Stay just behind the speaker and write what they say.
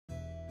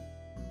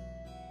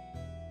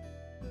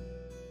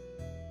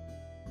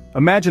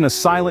Imagine a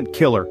silent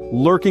killer,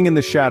 lurking in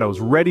the shadows,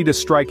 ready to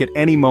strike at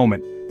any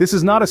moment. This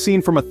is not a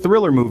scene from a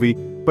thriller movie,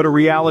 but a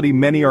reality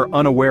many are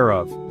unaware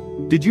of.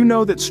 Did you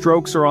know that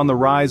strokes are on the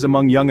rise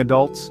among young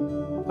adults?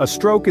 A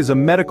stroke is a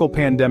medical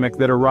pandemic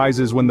that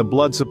arises when the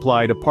blood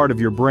supply to part of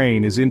your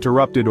brain is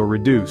interrupted or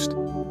reduced.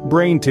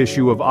 Brain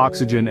tissue of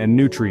oxygen and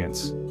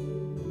nutrients.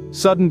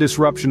 Sudden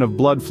disruption of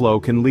blood flow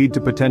can lead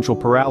to potential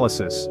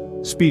paralysis,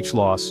 speech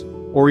loss,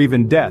 or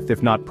even death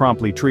if not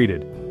promptly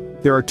treated.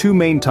 There are two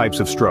main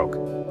types of stroke: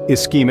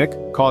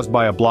 ischemic, caused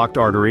by a blocked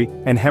artery,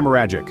 and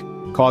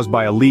hemorrhagic, caused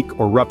by a leak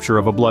or rupture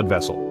of a blood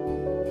vessel.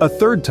 A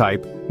third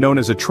type, known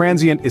as a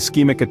transient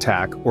ischemic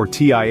attack, or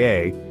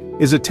TIA,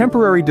 is a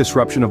temporary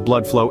disruption of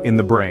blood flow in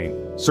the brain,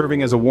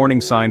 serving as a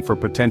warning sign for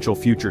potential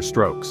future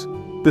strokes.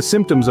 The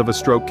symptoms of a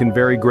stroke can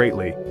vary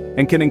greatly,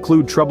 and can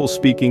include trouble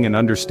speaking and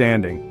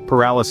understanding,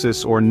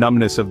 paralysis or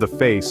numbness of the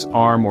face,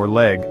 arm or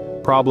leg,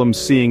 problems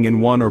seeing in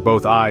one or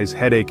both eyes,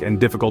 headache and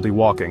difficulty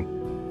walking.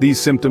 These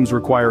symptoms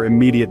require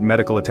immediate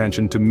medical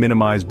attention to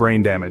minimize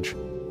brain damage.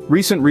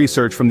 Recent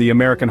research from the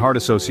American Heart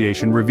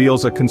Association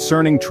reveals a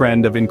concerning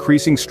trend of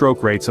increasing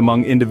stroke rates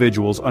among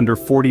individuals under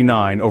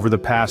 49 over the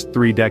past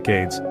 3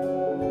 decades.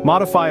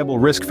 Modifiable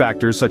risk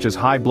factors such as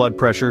high blood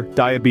pressure,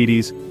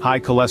 diabetes, high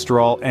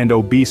cholesterol, and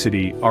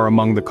obesity are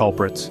among the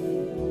culprits.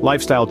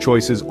 Lifestyle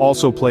choices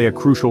also play a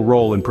crucial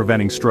role in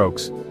preventing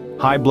strokes.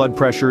 High blood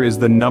pressure is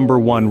the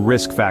 #1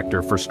 risk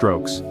factor for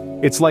strokes.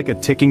 It's like a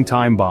ticking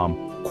time bomb,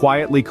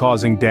 quietly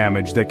causing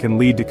damage that can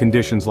lead to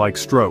conditions like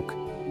stroke.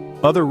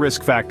 Other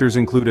risk factors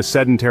include a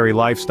sedentary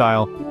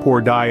lifestyle,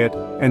 poor diet,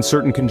 and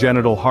certain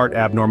congenital heart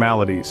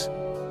abnormalities.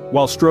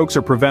 While strokes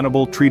are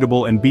preventable,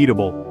 treatable, and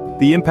beatable,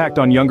 the impact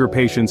on younger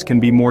patients can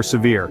be more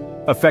severe,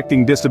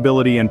 affecting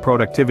disability and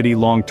productivity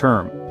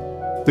long-term.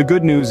 The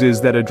good news is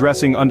that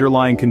addressing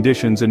underlying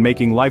conditions and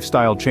making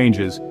lifestyle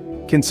changes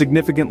can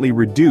significantly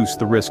reduce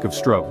the risk of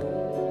stroke.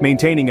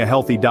 Maintaining a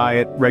healthy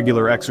diet,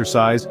 regular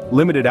exercise,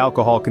 limited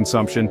alcohol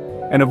consumption,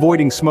 and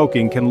avoiding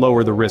smoking can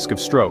lower the risk of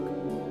stroke.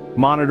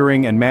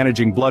 Monitoring and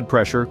managing blood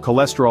pressure,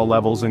 cholesterol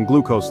levels, and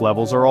glucose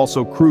levels are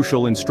also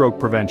crucial in stroke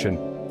prevention.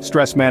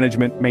 Stress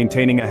management,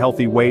 maintaining a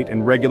healthy weight,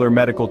 and regular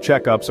medical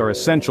checkups are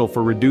essential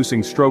for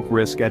reducing stroke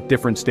risk at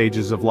different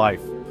stages of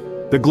life.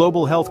 The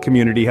global health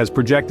community has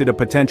projected a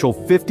potential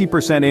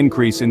 50%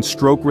 increase in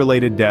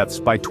stroke-related deaths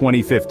by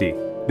 2050.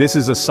 This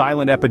is a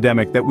silent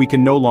epidemic that we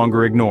can no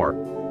longer ignore.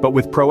 But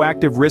with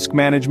proactive risk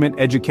management,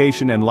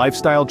 education, and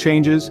lifestyle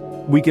changes,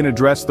 we can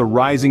address the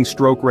rising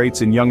stroke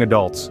rates in young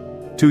adults.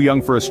 Too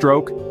young for a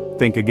stroke?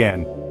 Think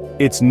again.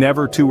 It's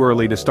never too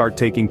early to start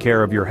taking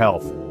care of your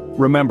health.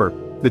 Remember,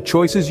 the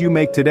choices you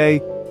make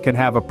today can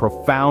have a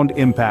profound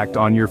impact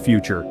on your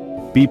future.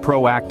 Be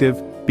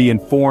proactive, be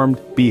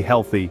informed, be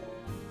healthy.